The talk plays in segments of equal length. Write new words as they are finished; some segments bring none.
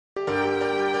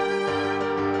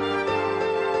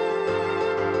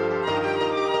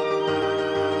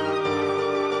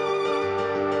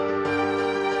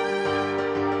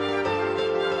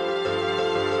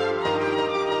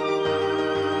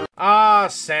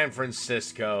San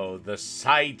Francisco. The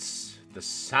sights, the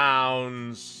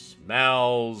sounds,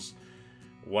 smells,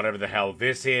 whatever the hell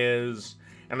this is.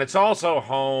 And it's also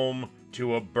home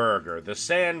to a burger. The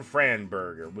San Fran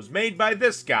Burger was made by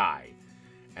this guy.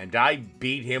 And I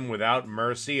beat him without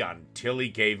mercy until he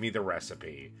gave me the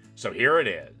recipe. So here it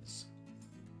is.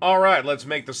 Alright, let's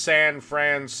make the San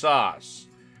Fran sauce.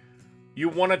 You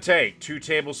want to take 2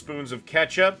 tablespoons of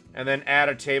ketchup and then add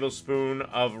a tablespoon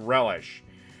of relish.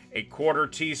 A 1/4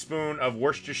 teaspoon of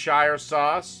Worcestershire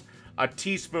sauce. A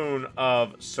teaspoon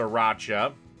of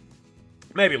sriracha.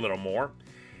 Maybe a little more.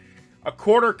 A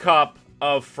 1/4 cup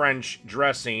of French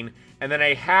dressing, and then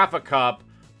a 1/2 cup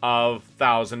of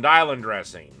Thousand Island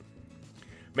dressing.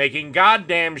 Making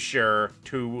goddamn sure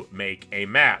to make a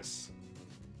mess.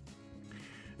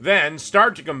 Then,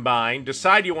 start to combine,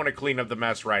 decide you want to clean up the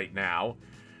mess right now.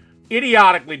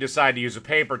 Idiotically decide to use a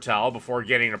paper towel before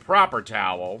getting a proper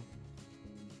towel.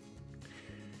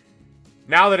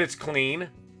 Now that it's clean,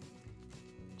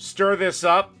 stir this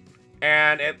up,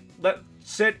 and let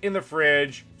sit in the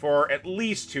fridge for at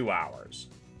least 2 hours.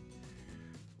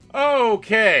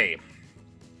 Okay.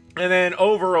 And then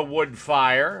over a wood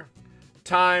fire,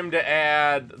 time to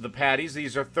add the patties.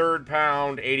 These are 1/3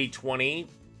 pound 80/20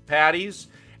 patties.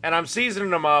 And I'm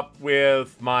seasoning them up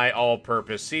with my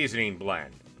all-purpose seasoning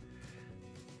blend.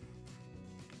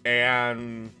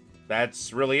 And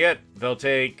that's really it. They'll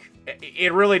take...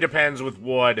 It really depends with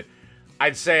wood.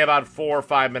 I'd say about 4 or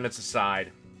 5 minutes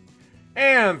aside.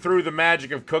 And through the magic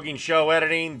of cooking show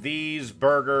editing, these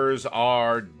burgers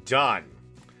are done.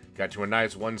 Got to a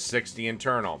nice 160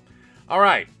 internal.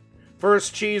 Alright,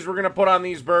 first cheese we're going to put on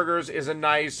these burgers is a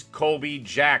nice Colby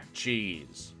Jack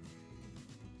cheese.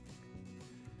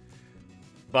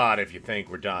 But if you think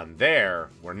we're done there,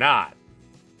 we're not.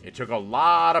 It took a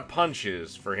lot of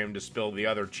punches for him to spill the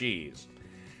other cheese.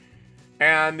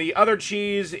 And the other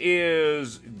cheese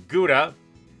is Gouda.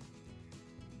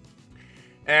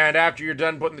 And after you're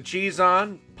done putting the cheese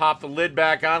on, pop the lid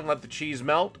back on, let the cheese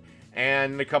melt.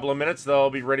 And in a couple of minutes, they'll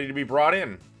be ready to be brought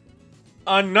in.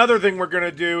 Another thing we're going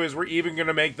to do is we're even going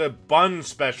to make the bun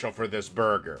special for this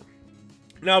burger.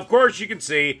 Now, of course, you can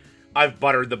see I've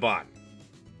buttered the bun.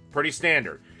 Pretty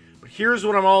standard. But here's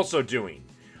what I'm also doing.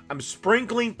 I'm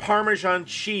sprinkling Parmesan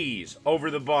cheese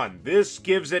over the bun. This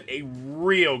gives it a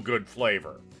real good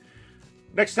flavor.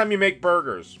 Next time you make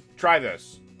burgers, try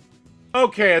this.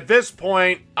 Okay, at this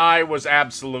point, I was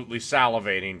absolutely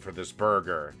salivating for this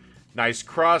burger. Nice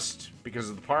crust because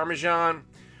of the Parmesan.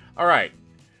 Alright.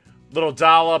 Little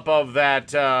dollop of that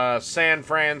San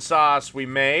Fran sauce we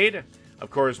made. Of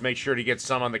course, make sure to get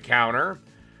some on the counter.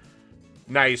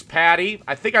 Nice patty.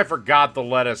 I think I forgot the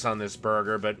lettuce on this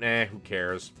burger, but who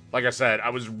cares? Like I said, I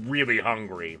was really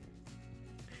hungry.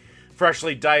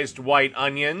 Freshly diced white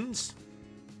onions.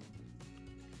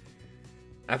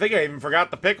 I think I even forgot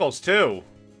the pickles, too.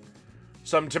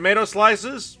 Some tomato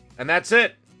slices, and that's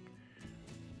it.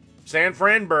 San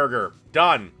Fran Burger.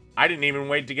 Done. I didn't even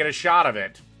wait to get a shot of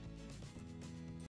it.